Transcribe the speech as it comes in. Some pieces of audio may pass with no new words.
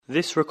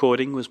This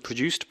recording was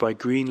produced by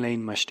Green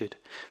Lane Masjid.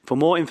 For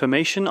more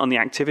information on the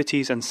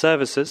activities and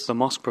services the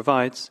mosque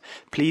provides,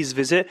 please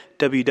visit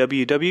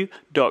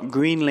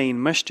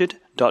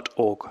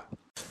www.greenlanemasjid.org.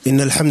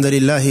 إن الحمد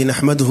لله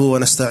نحمده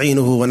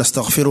ونستعينه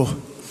ونستغفره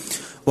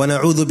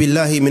ونعوذ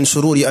بالله من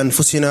شرور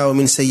أنفسنا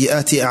ومن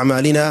سيئات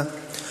أعمالنا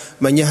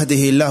من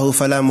يهده الله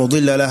فلا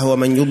مضل له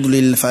ومن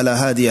يضلل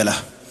فلا هادي له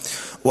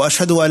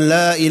وأشهد أن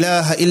لا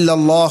إله إلا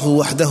الله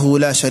وحده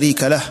لا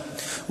شريك له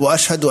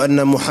وأشهد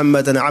أن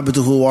محمدًا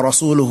عبده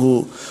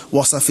ورسوله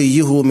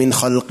وصفيه من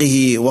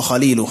خلقه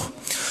وخليله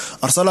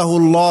أرسله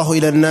الله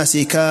إلى الناس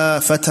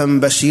كافة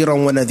بشيرا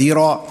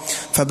ونذيرا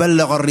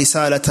فبلغ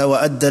الرسالة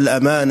وأدى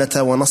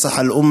الأمانة ونصح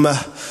الأمة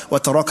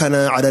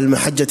وتركنا على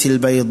المحجة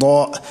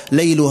البيضاء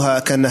ليلها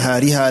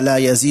كنهارها لا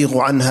يزيغ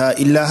عنها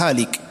إلا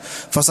هالك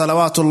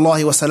فصلوات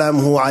الله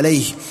وسلامه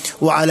عليه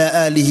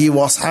وعلى آله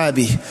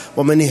وأصحابه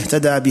ومن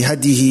اهتدى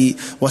بهديه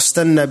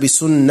واستنى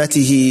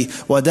بسنته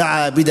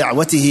ودعا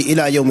بدعوته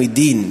إلى يوم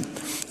الدين.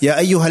 يا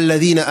أيها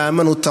الذين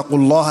آمنوا اتقوا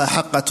الله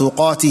حق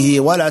تقاته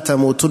ولا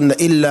تموتن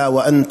إلا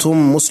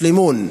وأنتم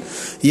مسلمون.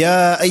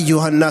 يا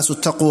أيها الناس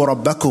اتقوا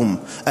ربكم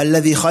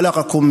الذي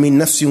خلقكم من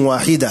نفس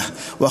واحدة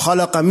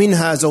وخلق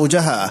منها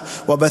زوجها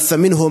وبث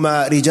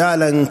منهما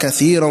رجالا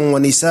كثيرا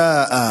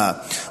ونساء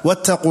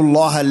واتقوا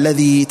الله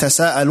الذي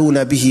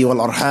تساءلون به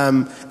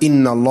والأرحام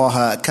إن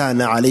الله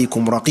كان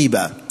عليكم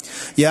رقيبا.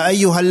 يا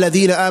أيها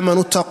الذين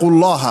آمنوا اتقوا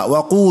الله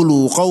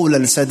وقولوا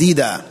قولا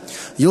سديدا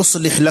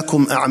يصلح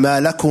لكم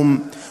أعمالكم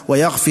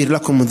ويغفر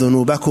لكم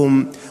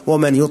ذنوبكم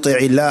ومن يطع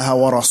الله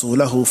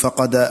ورسوله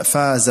فقد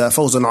فاز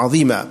فوزا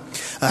عظيما.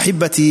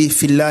 أحبتي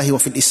في الله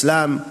وفي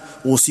الإسلام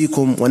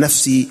أوصيكم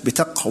ونفسي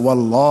بتقوى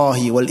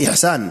الله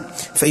والإحسان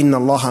فإن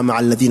الله مع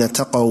الذين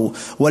اتقوا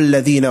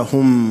والذين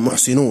هم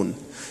محسنون.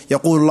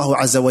 يقول الله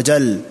عز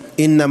وجل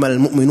إنما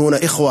المؤمنون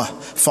إخوة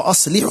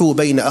فأصلحوا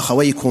بين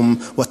أخويكم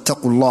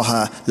واتقوا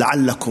الله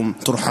لعلكم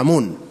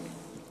ترحمون.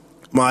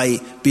 My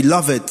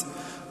beloved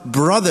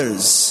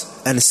brothers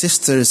and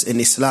sisters in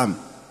Islam,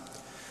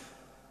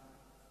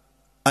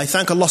 I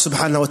thank Allah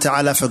subhanahu wa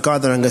ta'ala for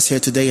gathering us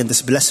here today in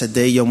this blessed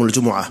day, Yawmul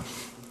Jumu'ah.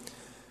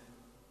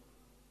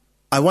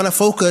 I want to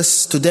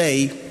focus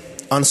today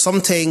on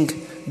something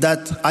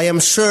that I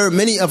am sure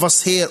many of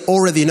us here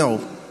already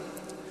know.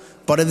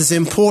 But it is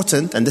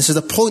important, and this is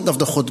the point of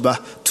the khutbah,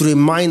 to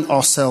remind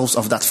ourselves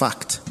of that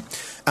fact.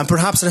 And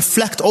perhaps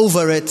reflect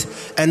over it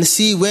and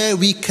see where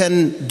we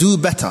can do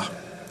better.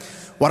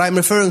 What I'm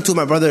referring to,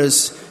 my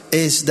brothers,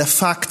 is the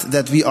fact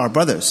that we are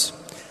brothers.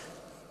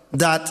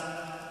 That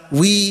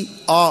we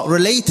are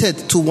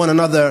related to one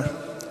another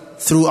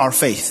through our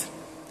faith.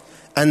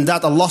 And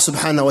that Allah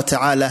subhanahu wa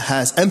ta'ala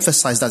has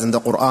emphasized that in the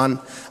Quran.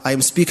 I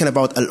am speaking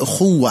about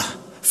al-ukhuwah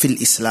fil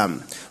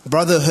Islam.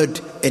 Brotherhood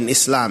in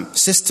Islam.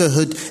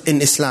 Sisterhood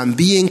in Islam.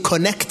 Being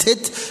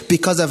connected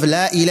because of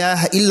La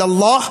ilaha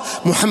illallah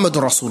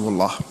Muhammadur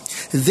Rasulullah.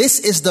 This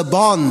is the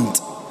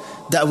bond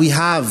that we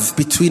have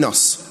between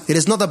us. It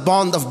is not a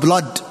bond of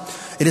blood.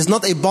 It is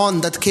not a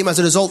bond that came as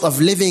a result of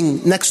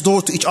living next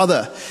door to each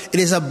other. It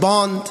is a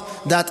bond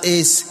that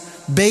is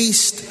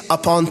based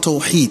upon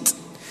tawheed.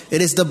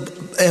 It is a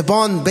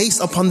bond based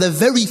upon the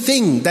very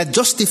thing that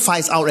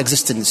justifies our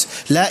existence.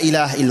 La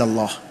ilaha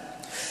illallah.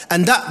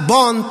 And that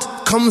bond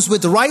comes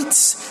with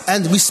rights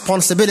and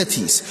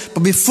responsibilities.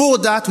 But before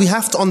that, we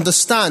have to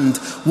understand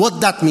what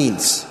that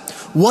means.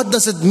 What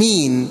does it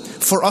mean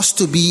for us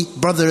to be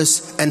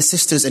brothers and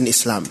sisters in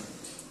Islam?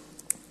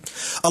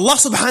 Allah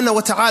subhanahu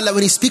wa ta'ala,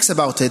 when He speaks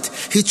about it,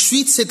 He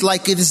treats it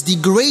like it is the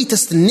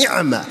greatest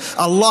ni'mah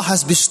Allah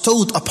has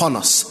bestowed upon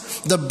us.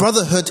 The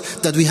brotherhood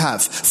that we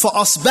have.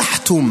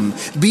 فَأَصْبَحْتُمْ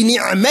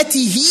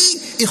بِنِعْمَتِهِ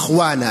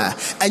إِخْوَانًا.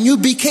 And you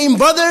became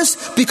brothers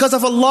because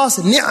of Allah's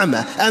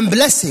ni'mah and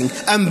blessing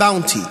and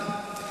bounty.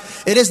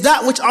 It is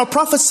that which our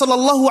Prophet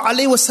sallallahu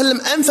alaihi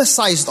wasallam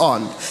emphasized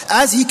on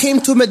as he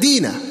came to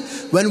Medina.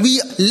 When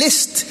we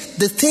list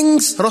the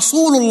things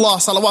Rasulullah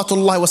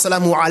salawatullahi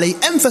wasalamu alayhi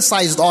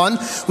emphasized on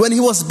when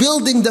he was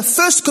building the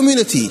first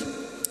community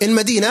in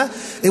Medina,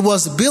 it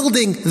was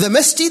building the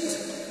masjid,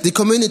 the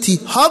community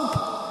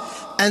hub,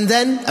 and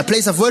then a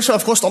place of worship,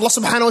 of course, to Allah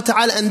subhanahu wa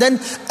ta'ala, and then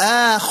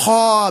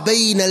آخَى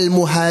بَيْنَ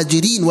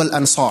الْمُهَاجِرِينَ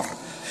وَالْأَنصَارِ.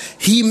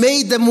 He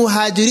made the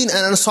Muhajirin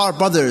and Ansar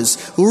brothers,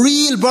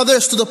 real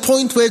brothers, to the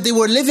point where they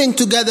were living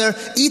together,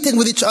 eating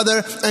with each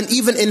other, and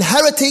even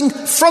inheriting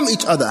from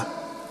each other.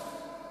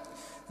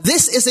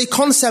 This is a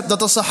concept that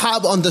the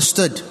Sahaba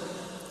understood.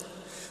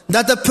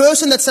 That the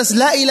person that says,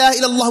 La ilaha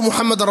illallah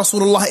Muhammad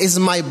Rasulullah is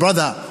my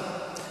brother.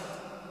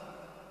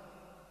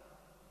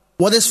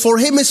 What is for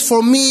him is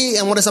for me,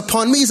 and what is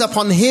upon me is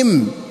upon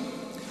him.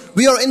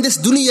 We are in this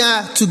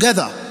dunya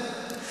together.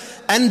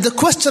 And the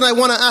question I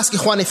want to ask,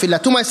 Ikhwani fillah,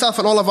 to myself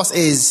and all of us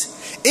is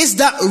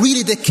that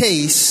really the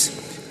case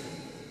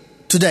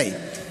today?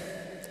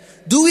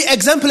 Do we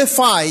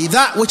exemplify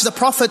that which the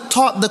Prophet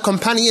taught the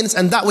companions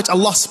and that which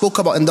Allah spoke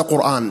about in the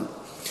Quran?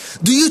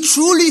 Do you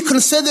truly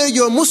consider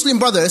your Muslim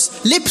brothers?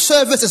 Lip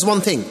service is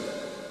one thing.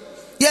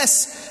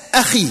 Yes,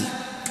 akhi.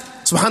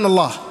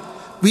 Subhanallah.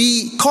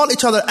 We call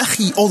each other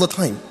akhi all the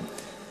time.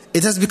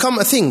 It has become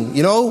a thing,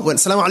 when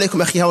Assalamu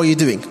alaikum akhi, how are you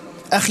doing?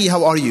 Akhi,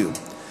 how are you?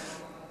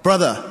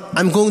 Brother,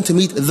 I'm going to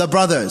meet the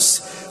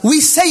brothers.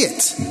 We say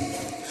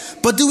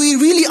it, but do we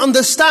really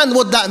understand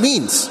what that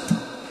means?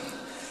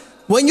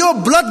 When your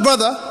blood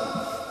brother,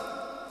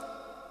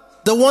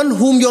 the one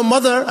whom your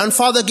mother and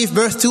father gave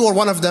birth to, or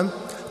one of them,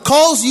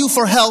 calls you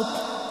for help,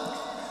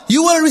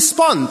 you will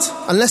respond,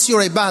 unless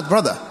you're a bad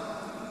brother.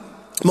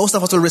 Most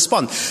of us will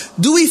respond.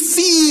 Do we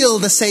feel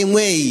the same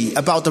way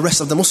about the rest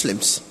of the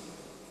Muslims?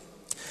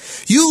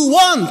 You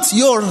want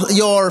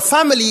your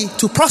family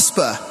to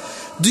prosper.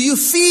 Do you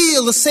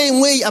feel the same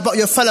way about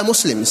your fellow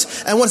Muslims?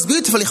 And what's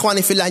beautiful,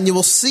 ikhwani fillah, and you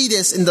will see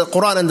this in the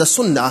Quran and the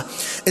Sunnah,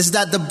 is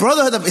that the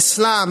brotherhood of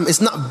Islam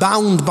is not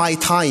bound by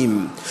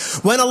time.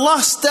 When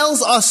Allah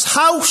tells us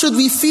how should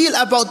we feel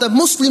about the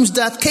Muslims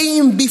that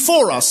came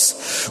before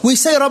us, we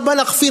say,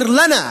 رَبَّنَا اغْفِرْ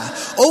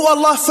لَنَا, Oh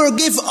Allah,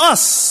 forgive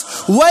us,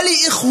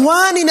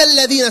 وَلِإِخْوَانِنَا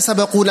الَّذِينَ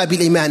سَبَقُونَا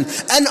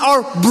بِالْإِيمَانِ, and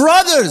our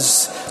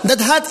brothers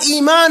that had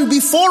Iman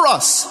before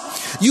us.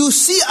 You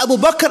see Abu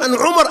Bakr and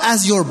Umar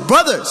as your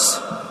brothers.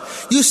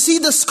 You see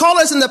the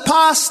scholars in the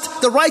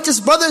past, the righteous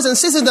brothers and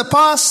sisters in the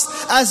past,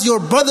 as your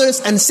brothers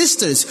and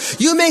sisters.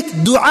 You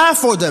make dua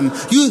for them.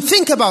 You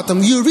think about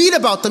them. You read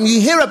about them. You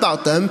hear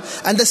about them.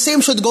 And the same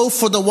should go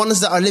for the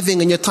ones that are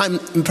living in your time,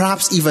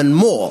 perhaps even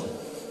more.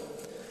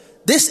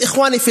 This,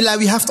 ikhwani fillah,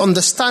 we have to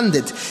understand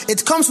it.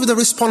 It comes with a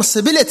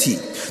responsibility.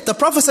 The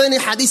Prophet said in a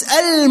hadith,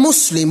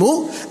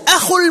 Al-Muslimu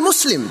akhul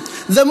Muslim.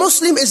 The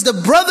Muslim is the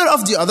brother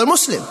of the other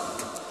Muslim.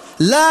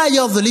 La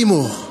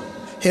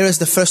yadhlimuh. Here is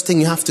the first thing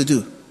you have to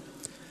do.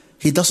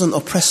 He doesn't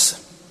oppress.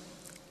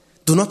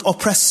 Do not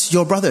oppress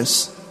your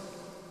brothers.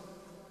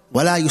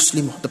 Wala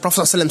yuslimu. The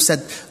Prophet ﷺ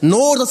said,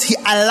 nor does he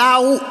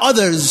allow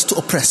others to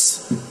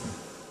oppress.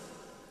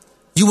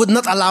 You would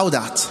not allow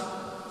that.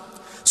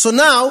 So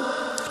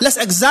now, let's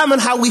examine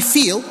how we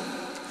feel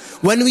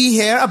when we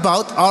hear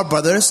about our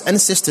brothers and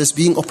sisters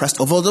being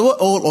oppressed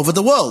all over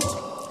the world.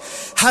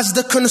 Has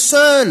the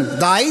concern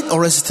died,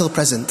 or is it still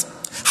present?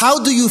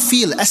 How do you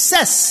feel?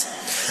 Assess.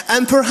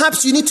 And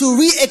perhaps you need to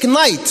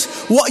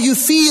reignite what you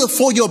feel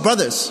for your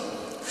brothers.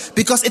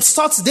 Because it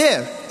starts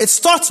there. It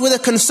starts with a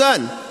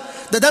concern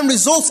that then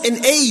results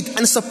in aid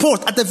and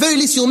support. At the very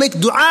least, you'll make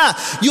dua.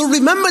 You'll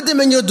remember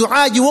them in your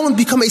dua. You won't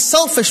become a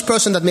selfish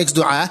person that makes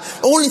dua,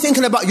 only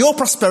thinking about your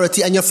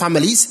prosperity and your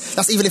families.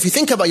 That's even if you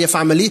think about your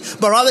family.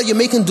 But rather, you're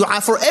making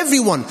dua for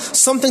everyone.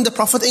 Something the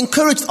Prophet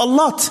encouraged a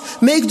lot.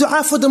 Make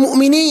dua for the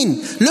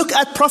mu'mineen. Look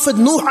at Prophet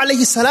Nuh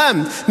alayhi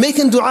salam,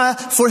 making dua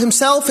for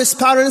himself, his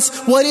parents,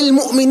 walil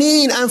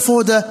mu'mineen, and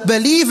for the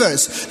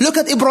believers. Look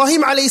at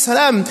Ibrahim alayhi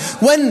salam,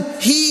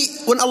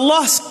 when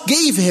Allah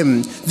gave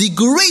him the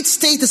great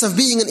status of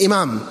being an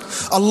imam.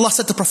 Allah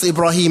said to Prophet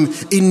Ibrahim,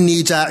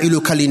 Inni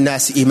ja'iluka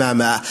linnasi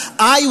imama.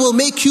 I will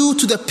make you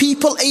to the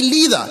people a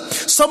leader.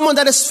 Someone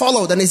that is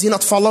followed. And is he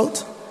not followed?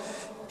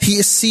 He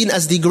is seen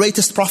as the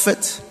greatest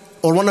prophet,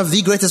 or one of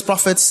the greatest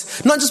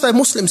prophets, not just by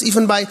Muslims,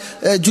 even by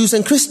Jews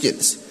and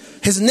Christians.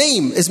 His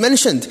name is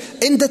mentioned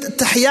in the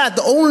Tahiyyat.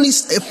 The only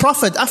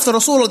prophet after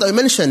Rasulullah that we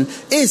mention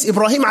is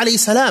Ibrahim alayhi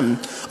salam.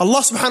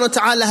 Allah subhanahu wa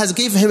ta'ala has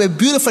given him a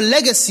beautiful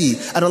legacy,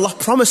 and Allah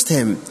promised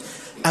him,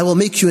 I will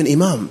make you an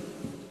imam.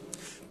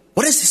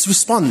 What is his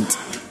response?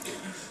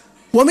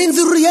 وَمِن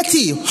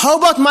ذُرِّيَّتِي. How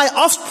about my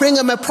offspring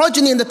and my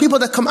progeny and the people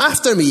that come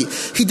after me?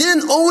 He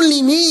didn't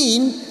only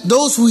mean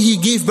those who he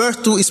gave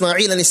birth to,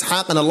 Ismail and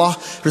Ishaq, and Allah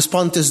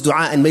responded to his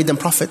dua and made them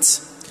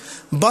prophets,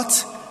 but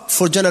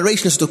for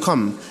generations to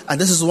come. And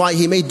this is why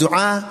he made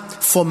dua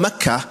for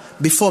Mecca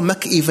before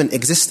Mecca even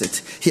existed.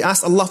 He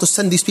asked Allah to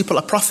send these people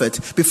a prophet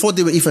before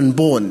they were even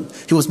born.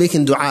 He was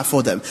making dua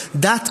for them.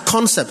 That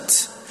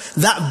concept,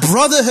 that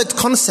brotherhood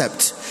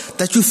concept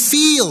that you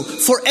feel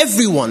for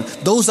everyone,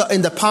 those are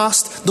in the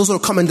past, those will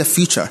come in the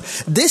future.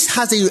 This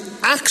has an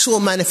actual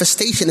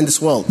manifestation in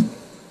this world.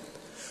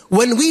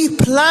 When we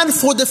plan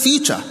for the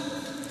future,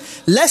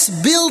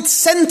 let's build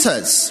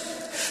centers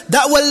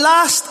that will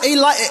last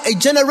a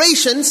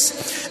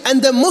generations,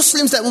 and the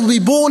Muslims that will be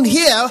born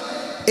here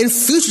in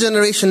future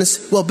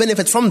generations will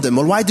benefit from them.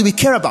 Well, why do we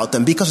care about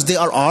them? Because they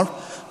are our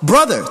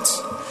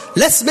brothers.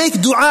 Let's make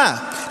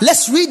dua.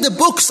 Let's read the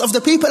books of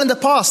the people in the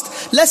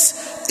past.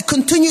 Let's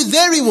continue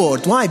their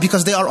reward. Why?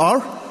 Because they are our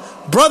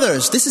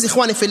brothers. This is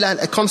ikhwani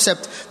fillah, a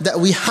concept that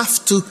we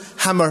have to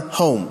hammer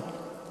home.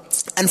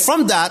 And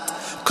from that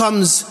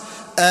comes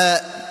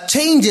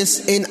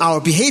changes in our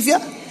behavior,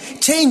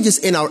 changes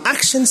in our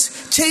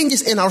actions,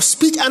 changes in our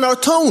speech and our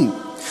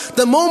tone.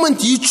 The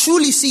moment you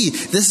truly see,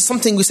 this is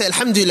something we say,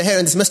 alhamdulillah, here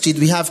in this masjid,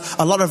 we have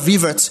a lot of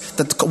reverts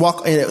that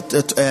walk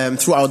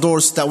through our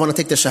doors that want to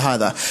take the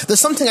shahada. There's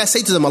something I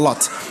say to them a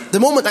lot. The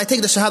moment I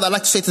take the shahada, I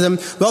like to say to them,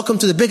 welcome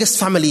to the biggest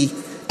family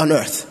on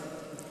earth.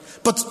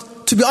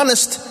 But to be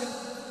honest,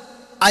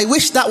 I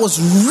wish that was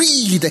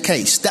really the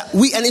case, that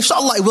we, and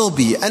inshallah it will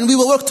be, and we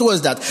will work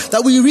towards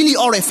that we really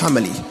are a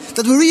family,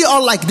 that we really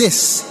are like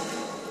this,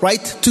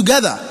 right,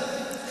 together.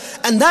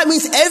 And that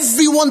means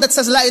everyone that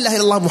says La ilaha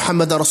illallah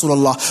Muhammadan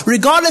Rasulullah,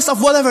 regardless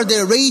of whatever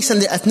their race and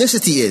their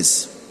ethnicity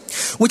is.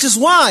 Which is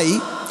why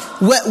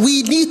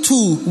we need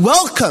to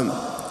welcome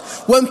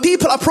when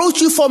people approach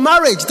you for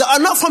marriage that are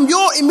not from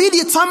your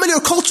immediate family or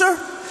culture,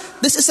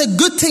 this is a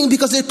good thing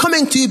because they're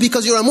coming to you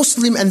because you're a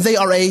Muslim and they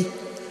are a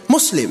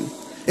Muslim.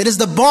 It is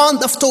the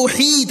bond of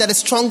Tawheed that is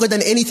stronger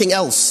than anything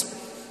else.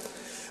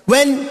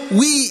 When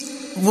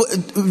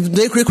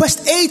they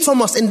request aid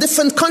from us in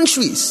different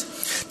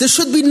countries, there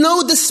should be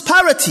no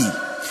disparity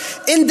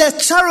in the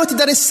charity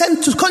that is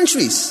sent to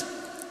countries.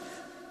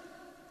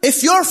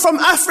 If you're from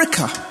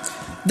Africa,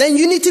 then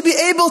you need to be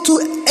able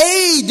to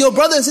aid your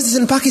brothers and sisters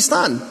in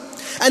Pakistan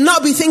and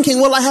not be thinking,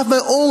 well, I have my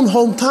own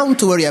hometown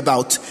to worry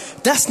about.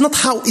 That's not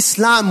how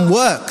Islam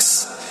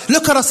works.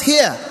 Look at us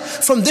here,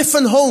 from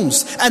different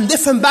homes and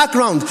different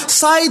backgrounds,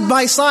 side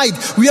by side.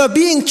 We are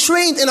being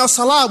trained in our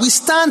salah. We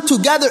stand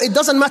together. It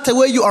doesn't matter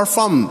where you are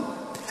from.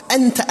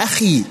 Anta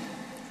akhi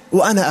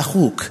wa ana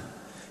akhuk.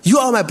 You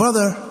are my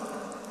brother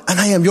and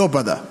I am your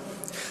brother.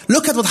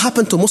 Look at what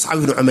happened to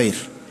Mus'ab ibn Umair,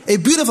 a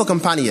beautiful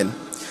companion.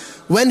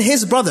 When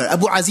his brother,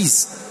 Abu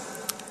Aziz,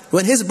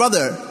 when his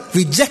brother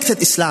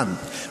rejected Islam,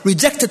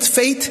 rejected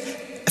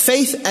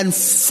faith and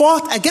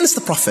fought against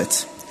the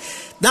Prophet,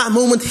 that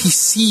moment he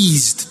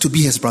ceased to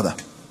be his brother.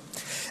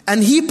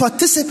 And he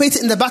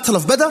participated in the battle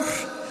of Badr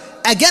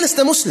against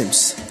the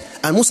Muslims.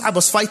 And Mus'ab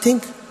was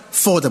fighting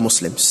for the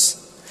Muslims.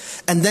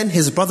 And then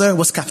his brother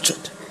was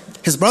captured.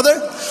 His brother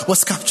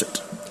was captured.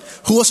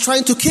 Who was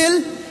trying to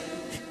kill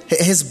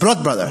his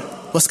blood brother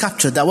was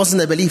captured. That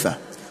wasn't a believer.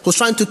 Who was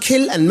trying to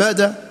kill and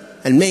murder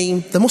and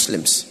maim the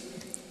Muslims.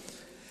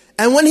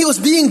 And when he was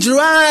being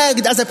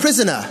dragged as a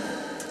prisoner,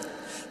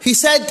 he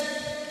said,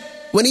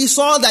 when he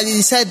saw that,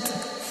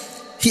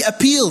 he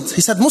appealed.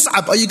 He said,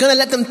 Mus'ab, are you going to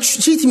let them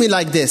treat me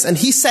like this? And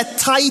he said,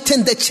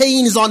 tighten the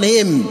chains on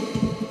him.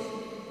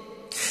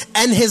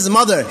 And his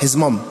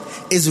mom,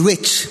 is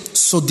rich,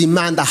 so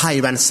demand a high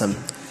ransom.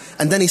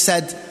 And then he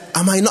said,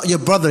 am I not your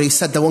brother? He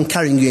said, the one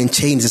carrying you in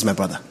chains is my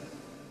brother.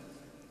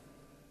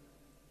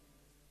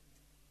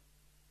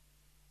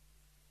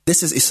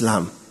 This is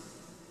Islam.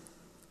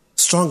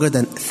 Stronger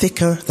than,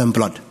 thicker than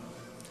blood.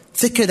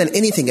 Thicker than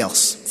anything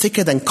else.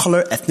 Thicker than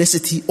color,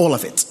 ethnicity, all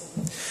of it.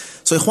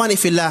 So Ikhwani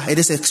fillah, it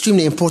is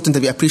extremely important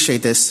that we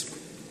appreciate this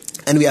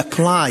and we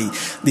apply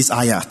these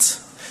ayat.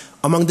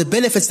 Among the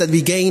benefits that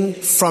we gain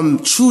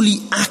from truly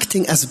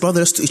acting as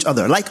brothers to each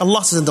other, like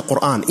Allah says in the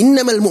Quran,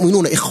 إِنَّمَا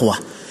الْمُؤْمِنُونَ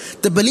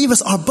إِخْوَةً. The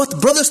believers are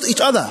but brothers to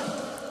each other.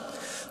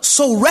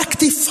 So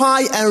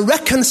rectify and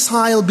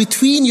reconcile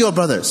between your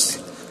brothers.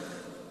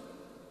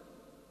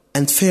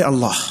 And fear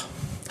Allah.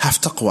 Have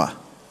taqwa.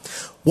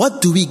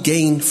 What do we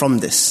gain from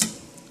this?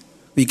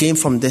 We gain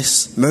from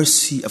this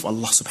mercy of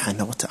Allah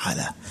subhanahu wa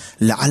ta'ala.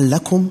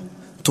 لَعَلَّكُمْ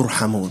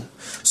تُرْحَمُونَ.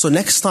 So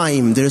next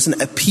time there is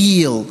an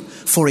appeal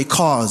for a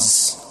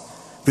cause,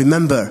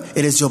 remember,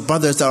 it is your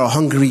brothers that are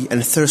hungry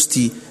and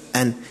thirsty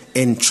and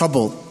in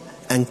trouble,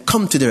 and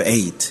come to their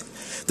aid.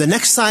 The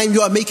next time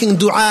you are making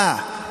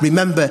dua,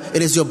 remember,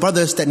 it is your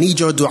brothers that need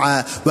your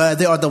dua, where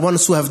they are the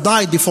ones who have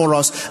died before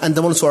us and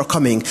the ones who are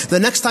coming. The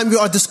next time you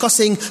are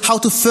discussing how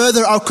to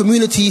further our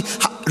community,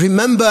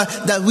 remember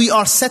that we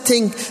are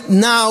setting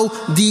now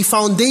the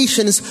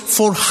foundations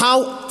for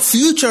how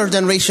future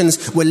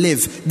generations will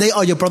live. They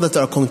are your brothers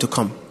that are going to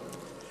come.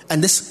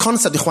 And this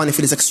concept, Ikhwani,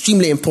 is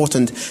extremely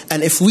important.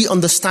 And if we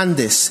understand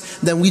this,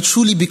 then we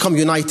truly become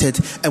united.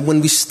 And when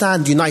we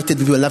stand united,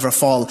 we will never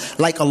fall.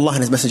 Like Allah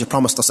and His Messenger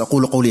promised us,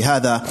 أقول قولي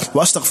هذا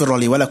وأستغفر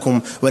لي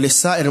ولكم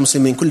وللسائر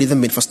المسلمين كل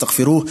ذنب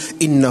فاستغفروه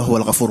إنه هو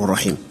الغفور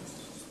الرحيم.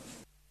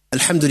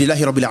 الحمد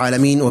لله رب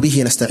العالمين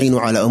وبه نستعين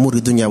على أمور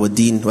الدنيا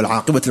والدين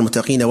والعاقبة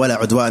للمتقين ولا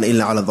عدوان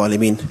إلا على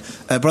الظالمين.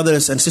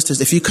 Brothers and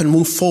sisters, if you can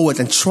move forward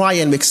and try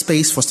and make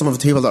space for some of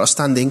the people that are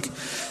standing.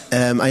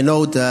 I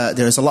know that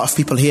there is a lot of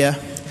people here.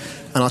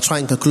 And I'll try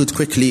and conclude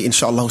quickly,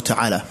 inshallah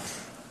ta'ala.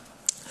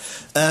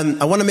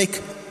 I want to make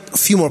a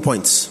few more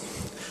points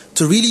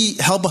to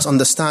really help us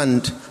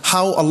understand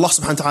how Allah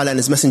subhanahu wa ta'ala and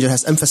His Messenger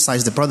has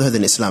emphasized the brotherhood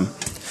in Islam.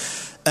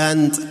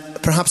 And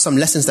perhaps some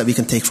lessons that we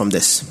can take from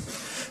this.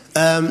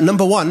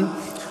 Number one,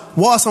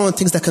 what are some of the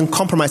things that can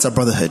compromise our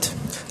brotherhood?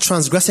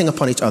 Transgressing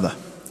upon each other.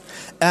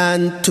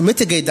 And to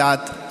mitigate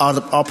that,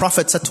 our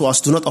Prophet said to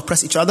us, do not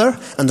oppress each other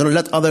and do not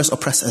let others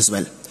oppress as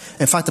well.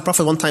 In fact, the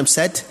Prophet one time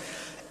said,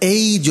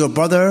 aid your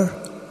brother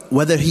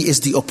whether he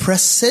is the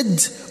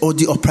oppressed or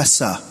the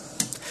oppressor.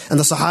 And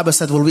the Sahaba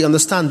said, well, we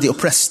understand the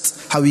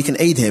oppressed, how we can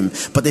aid him.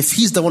 But if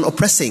he's the one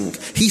oppressing,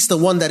 he's the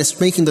one that is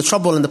making the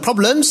trouble and the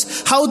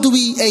problems, how do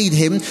we aid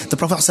him? The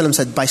Prophet ﷺ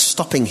said, by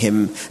stopping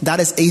him. That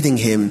is aiding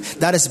him.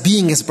 That is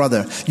being his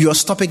brother. You are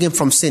stopping him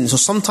from sin. So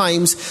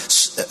sometimes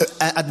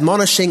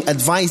admonishing,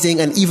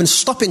 advising, and even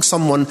stopping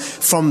someone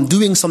from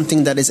doing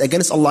something that is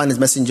against Allah and His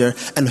Messenger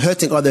and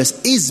hurting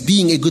others is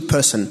being a good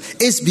person,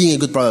 is being a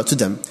good brother to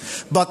them.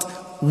 But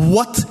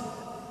what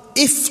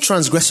if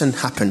transgression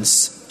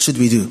happens? Should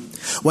we do?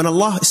 When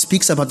Allah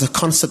speaks about the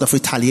concept of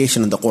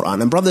retaliation in the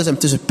Quran, and brothers and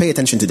sisters, pay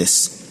attention to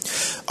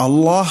this.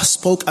 Allah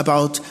spoke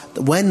about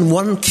when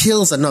one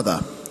kills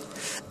another,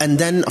 and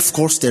then of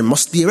course there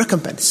must be a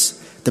recompense.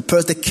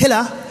 The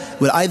killer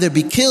will either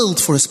be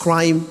killed for his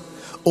crime,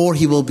 or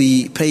he will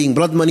be paying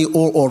blood money,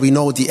 or we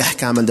know the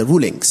ahkam and the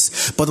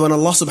rulings. But when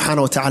Allah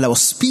subhanahu wa ta'ala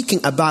was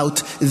speaking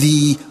about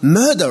the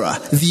murderer,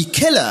 the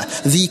killer,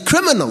 the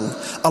criminal,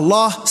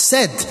 Allah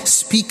said,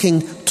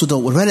 speaking to the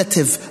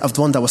relative of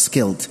the one that was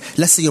killed.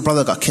 Let's say your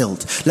brother got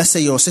killed. Let's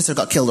say your sister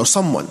got killed or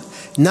someone.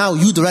 Now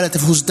you, the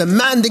relative who's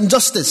demanding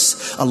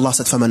justice, Allah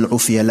said, فَمَنْ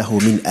عُفِيَ لَهُ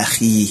مِنْ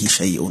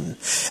أَخِيهِ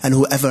شَيْءٌ. And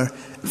whoever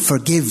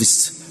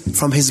forgives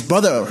from his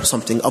brother or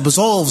something,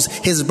 absolves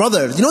his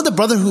brother. You know the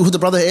brother, who the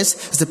brother is?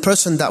 It's the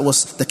person that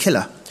was the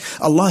killer.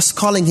 Allah is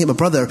calling him a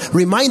brother,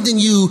 reminding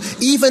you,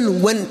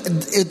 even when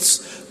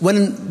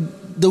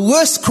the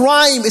worst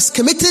crime is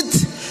committed,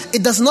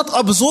 it does not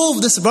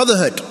absolve this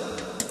brotherhood.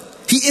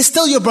 He is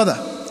still your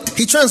brother.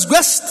 He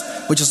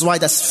transgressed, which is why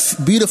that's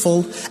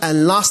beautiful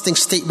and lasting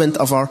statement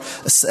of the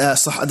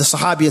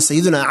Sahabi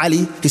Sayyidina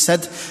Ali. He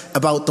said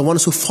about the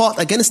ones who fought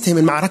against him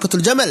in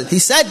Ma'arakatul Jamal. He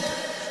said,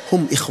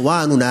 "Hum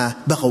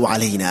ikhwanuna baghaw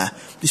alayna."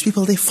 These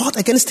people, they fought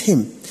against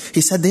him.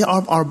 He said, they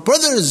are our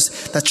brothers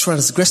that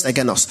transgressed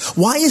against us.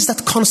 Why is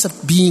that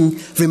concept being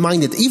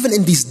reminded? Even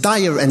in these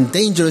dire and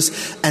dangerous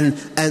and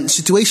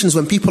situations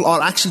when people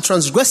are actually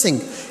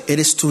transgressing, it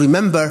is to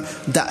remember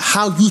that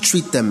how you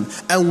treat them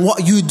and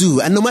what you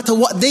do. And no matter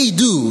what they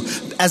do,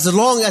 as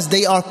long as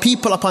they are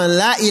people upon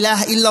La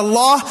ilaha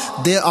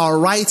illallah, there are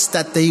rights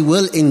that they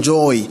will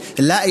enjoy.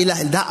 La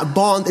ilaha, that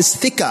bond is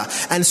thicker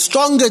and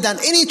stronger than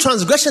any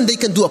transgression they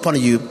can do upon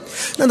you.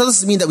 Now, that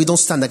doesn't mean that we don't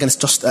stand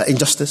against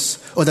injustice,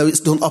 or that we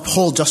don't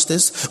uphold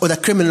justice, or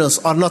that criminals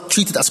are not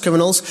treated as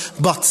criminals.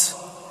 But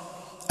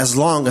as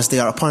long as they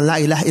are upon La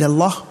ilaha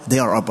illallah, they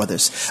are our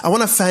brothers. I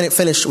want to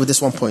finish with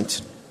this one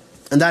point,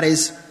 and that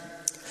is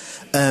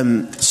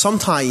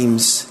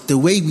sometimes the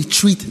way we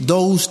treat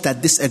those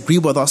that disagree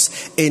with us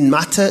in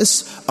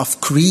matters of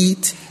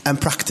creed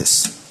and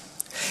practice,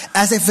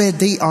 as if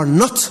they are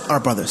not our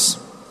brothers.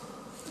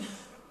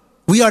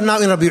 We are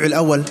now in Rabi'ul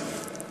Awwal,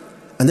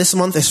 and this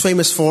month is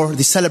famous for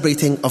the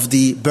celebrating of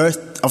the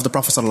birth of the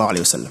Prophet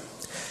ﷺ.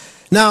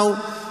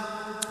 Now,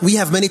 we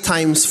have many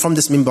times from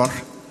this minbar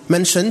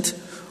mentioned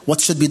what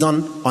should be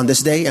done on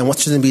this day and what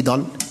shouldn't be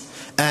done,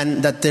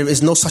 and that there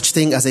is no such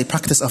thing as a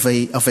practice of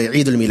a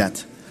Eid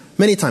al-Milad.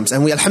 Many times.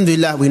 And we,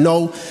 alhamdulillah, we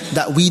know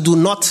that we do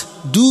not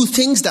do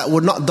things that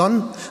were not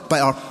done by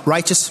our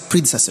righteous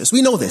predecessors.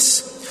 We know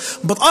this.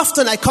 But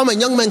often I come and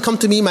young men come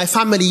to me, my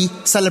family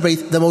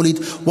celebrate the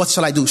Mawlid. What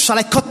shall I do? Shall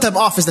I cut them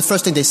off? Is the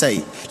first thing they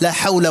say. La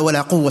hawla wa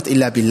la quwwata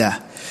illa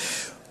billah.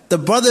 The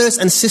brothers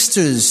and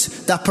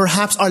sisters that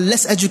perhaps are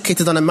less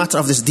educated on a matter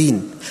of this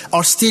deen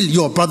are still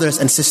your brothers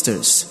and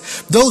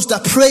sisters. Those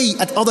that pray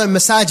at other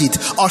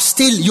masajid are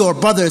still your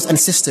brothers and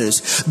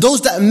sisters.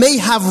 Those that may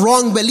have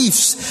wrong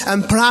beliefs,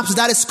 and perhaps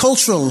that is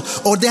cultural,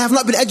 or they have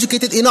not been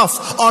educated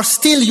enough, are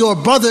still your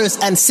brothers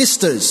and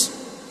sisters.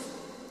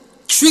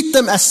 Treat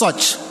them as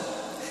such.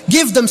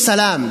 Give them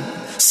salam.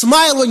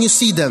 Smile when you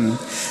see them,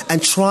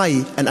 and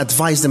try and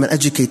advise them and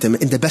educate them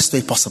in the best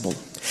way possible.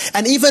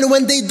 And even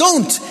when they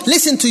don't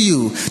listen to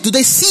you, do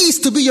they cease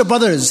to be your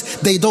brothers?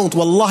 They don't.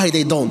 Wallahi,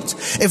 they don't.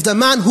 If the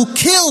man who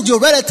killed your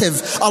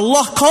relative,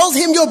 Allah called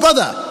him your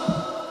brother,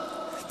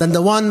 then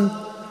the one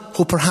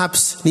who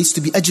perhaps needs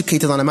to be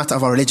educated on a matter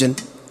of our religion,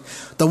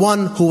 the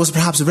one who was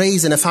perhaps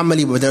raised in a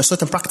family where there are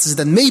certain practices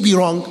that may be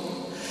wrong,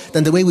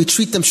 then the way we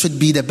treat them should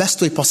be the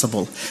best way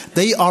possible.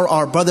 They are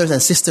our brothers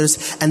and sisters,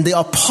 and they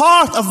are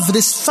part of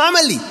this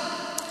family.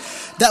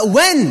 That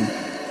when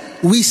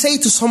we say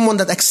to someone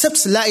that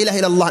accepts La ilaha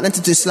illallah and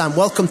enters to Islam,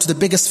 welcome to the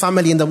biggest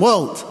family in the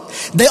world,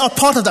 they are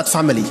part of that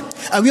family,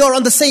 and we are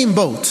on the same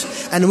boat.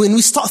 And when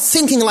we start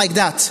thinking like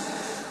that,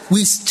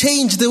 we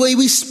change the way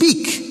we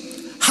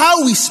speak,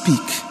 how we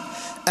speak,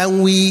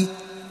 and we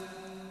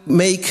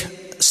make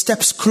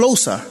steps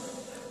closer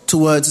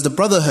towards the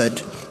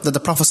brotherhood that the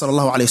Prophet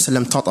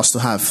ﷺ taught us to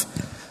have.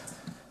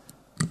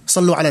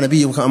 صلوا على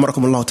نبيكم كما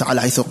أمركم الله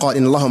تعالى حيث قال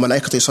إن الله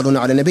وملائكته يصلون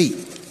على النبي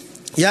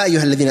يا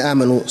أيها الذين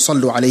آمنوا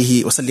صلوا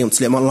عليه وسلموا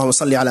تسليما اللهم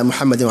صل على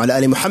محمد وعلى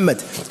آل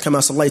محمد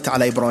كما صليت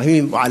على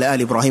إبراهيم وعلى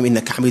آل إبراهيم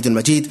إنك حميد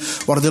مجيد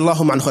وارض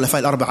اللهم عن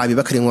خلفاء الأربعة أبي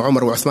بكر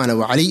وعمر وعثمان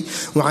وعلي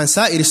وعن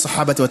سائر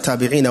الصحابة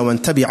والتابعين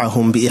ومن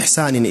تبعهم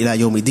بإحسان إلى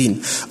يوم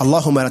الدين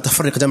اللهم لا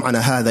تفرق جمعنا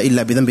هذا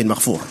إلا بذنب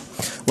مغفور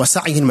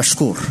وسعي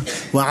مشكور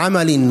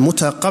وعمل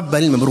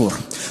متقبل مبرور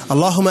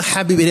اللهم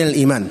حبب إلينا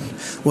الإيمان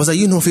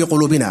وزينه في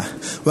قلوبنا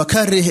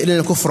وكره إلينا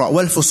الكفر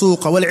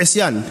والفسوق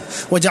والعصيان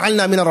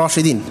وجعلنا من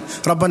الراشدين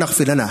ربنا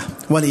اغفر لنا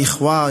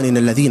ولإخواننا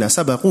الذين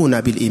سبقونا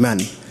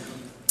بالإيمان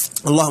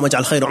اللهم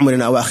اجعل خير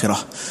عمرنا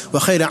أواخره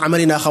وخير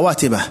عملنا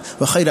خواتمه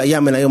وخير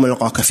أيامنا يوم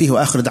نلقاك فيه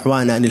وآخر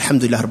دعوانا أن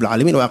الحمد لله رب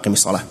العالمين وأقم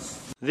الصلاة.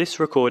 This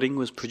recording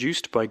was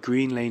produced by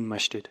Green Lane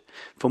Masjid.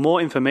 For more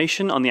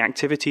information on the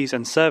activities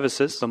and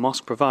services the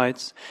mosque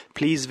provides,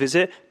 please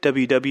visit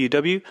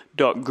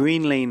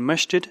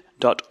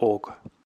www.greenlanemasjid.org.